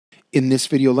In this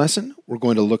video lesson, we're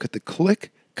going to look at the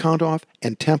click, count off,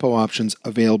 and tempo options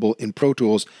available in Pro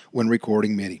Tools when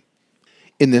recording MIDI.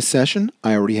 In this session,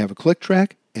 I already have a click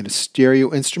track and a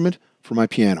stereo instrument for my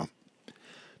piano.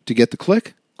 To get the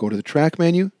click, go to the track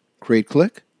menu, create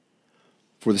click.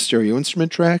 For the stereo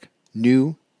instrument track,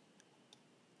 new,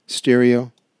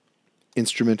 stereo,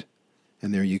 instrument,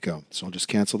 and there you go. So I'll just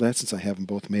cancel that since I have them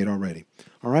both made already.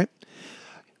 All right.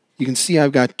 You can see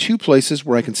I've got two places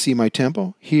where I can see my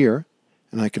tempo, here,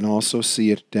 and I can also see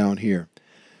it down here.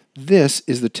 This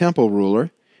is the tempo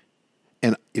ruler,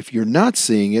 and if you're not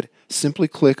seeing it, simply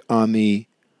click on the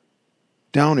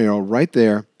down arrow right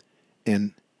there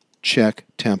and check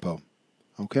tempo.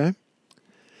 Okay?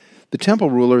 The tempo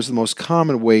ruler is the most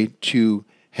common way to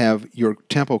have your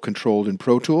tempo controlled in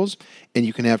Pro Tools, and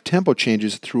you can have tempo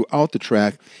changes throughout the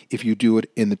track if you do it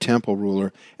in the tempo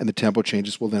ruler, and the tempo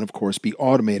changes will then of course be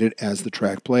automated as the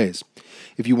track plays.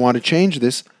 If you want to change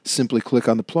this, simply click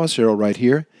on the plus arrow right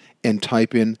here and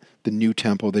type in the new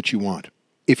tempo that you want.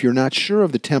 If you're not sure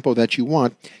of the tempo that you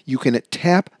want, you can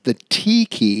tap the T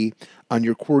key on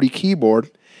your QWERTY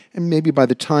keyboard, and maybe by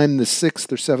the time the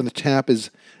 6th or 7th tap is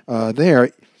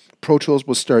there, Pro Tools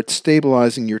will start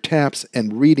stabilizing your taps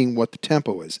and reading what the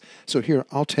tempo is. So here,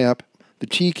 I'll tap the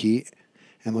T key,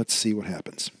 and let's see what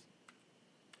happens.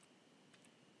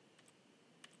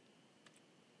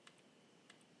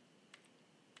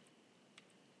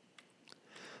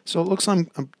 So it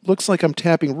looks like I'm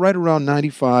tapping right around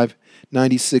 95,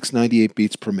 96, 98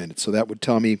 beats per minute. So that would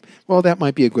tell me, well, that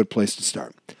might be a good place to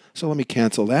start. So let me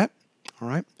cancel that. All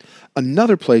right.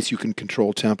 Another place you can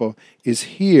control tempo is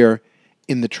here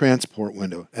in the transport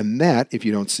window, and that, if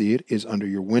you don't see it, is under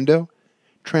your window,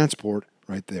 transport,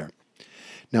 right there.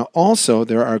 Now also,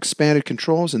 there are expanded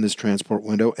controls in this transport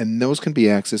window, and those can be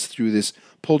accessed through this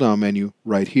pull-down menu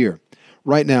right here.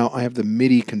 Right now, I have the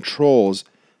MIDI controls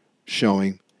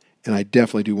showing, and I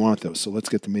definitely do want those. So let's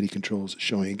get the MIDI controls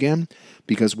showing again,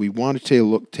 because we want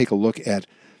to take a look at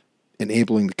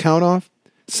enabling the count-off,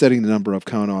 setting the number of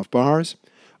count-off bars,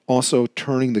 also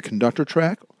turning the conductor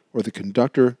track, or the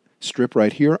conductor strip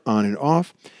right here on and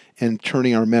off, and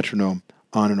turning our metronome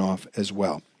on and off as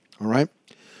well. All right?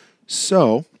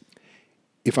 So,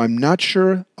 if I'm not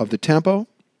sure of the tempo,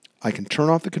 I can turn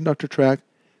off the conductor track,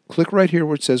 click right here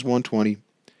where it says 120,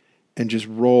 and just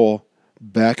roll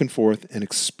back and forth and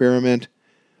experiment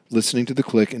listening to the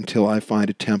click until I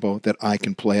find a tempo that I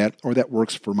can play at or that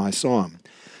works for my song.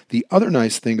 The other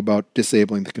nice thing about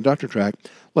disabling the conductor track,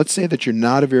 let's say that you're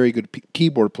not a very good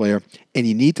keyboard player and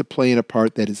you need to play in a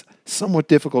part that is somewhat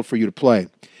difficult for you to play.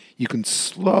 You can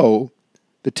slow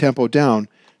the tempo down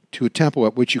to a tempo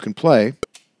at which you can play,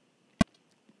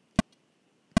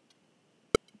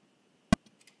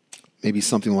 maybe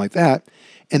something like that,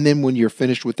 and then when you're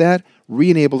finished with that,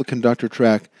 re-enable the conductor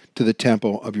track to the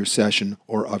tempo of your session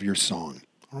or of your song.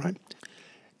 All right?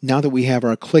 Now that we have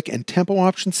our click and tempo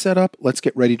options set up, let's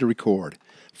get ready to record.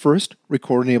 First,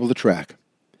 record enable the track.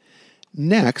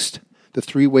 Next, the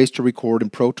three ways to record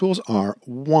in Pro Tools are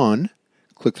 1.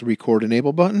 Click the record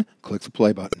enable button, click the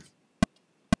play button.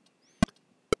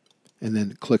 And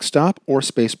then click stop or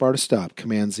spacebar to stop.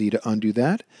 Command Z to undo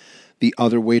that. The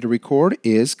other way to record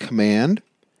is Command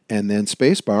and then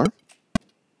spacebar.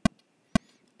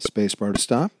 Spacebar to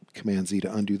stop. Command Z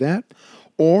to undo that.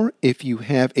 Or if you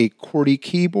have a QWERTY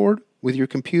keyboard with your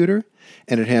computer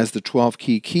and it has the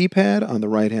 12-key keypad on the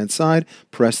right-hand side,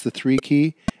 press the 3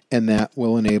 key and that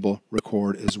will enable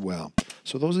record as well.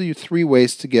 So those are your three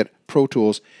ways to get Pro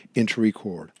Tools into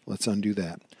record. Let's undo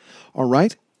that. All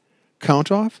right,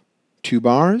 count off, 2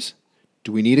 bars.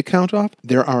 Do we need a count off?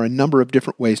 There are a number of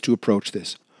different ways to approach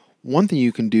this. One thing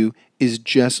you can do is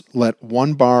just let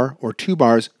 1 bar or 2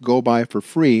 bars go by for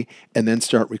free and then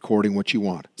start recording what you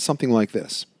want. Something like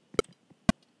this.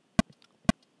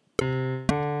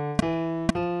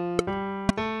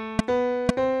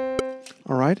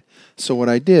 All right, so what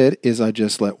I did is I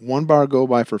just let 1 bar go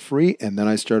by for free and then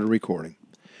I started recording.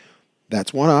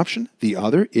 That's one option. The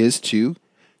other is to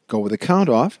go with a count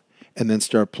off and then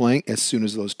start playing as soon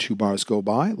as those 2 bars go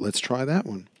by. Let's try that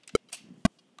one.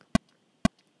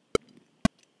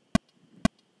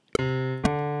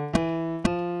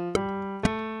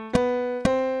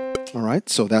 All right,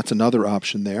 so that's another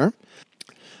option there.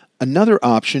 Another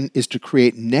option is to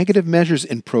create negative measures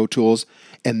in Pro Tools,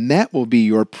 and that will be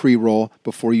your pre-roll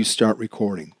before you start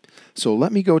recording. So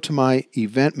let me go to my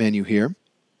event menu here.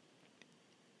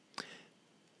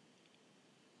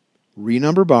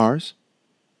 Renumber bars.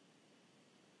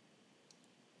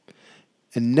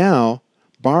 And now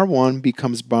bar 1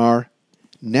 becomes bar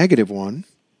 -1.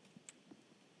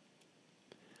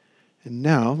 And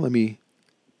now let me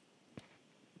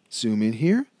Zoom in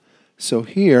here. So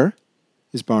here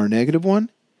is bar -1,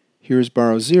 here's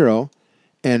bar 0,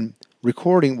 and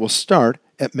recording will start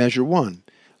at measure 1.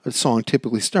 A song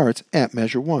typically starts at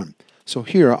measure 1. So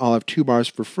here I'll have 2 bars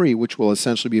for free, which will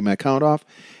essentially be my count off,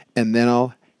 and then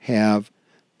I'll have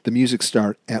the music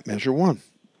start at measure 1.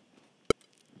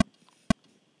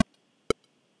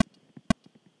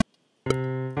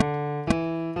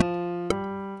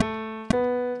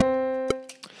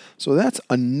 So that's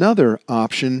another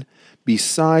option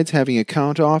besides having a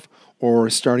count off or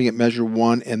starting at measure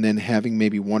 1 and then having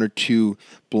maybe 1 or 2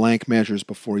 blank measures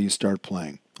before you start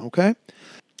playing. Okay?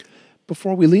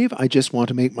 Before we leave, I just want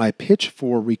to make my pitch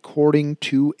for recording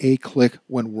to a click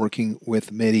when working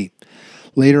with MIDI.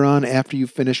 Later on, after you've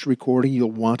finished recording,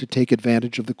 you'll want to take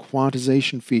advantage of the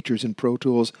quantization features in Pro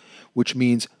Tools, which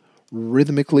means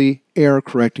rhythmically error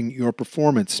correcting your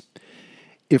performance.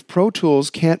 If Pro Tools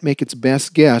can't make its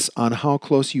best guess on how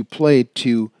close you played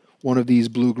to one of these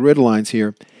blue grid lines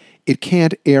here, it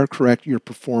can't error correct your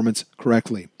performance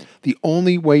correctly. The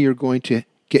only way you're going to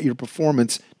get your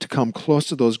performance to come close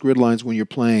to those grid lines when you're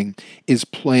playing is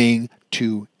playing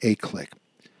to a click.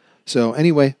 So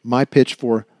anyway, my pitch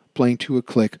for playing to a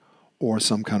click or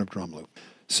some kind of drum loop.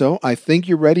 So I think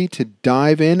you're ready to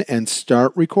dive in and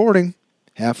start recording.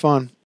 Have fun.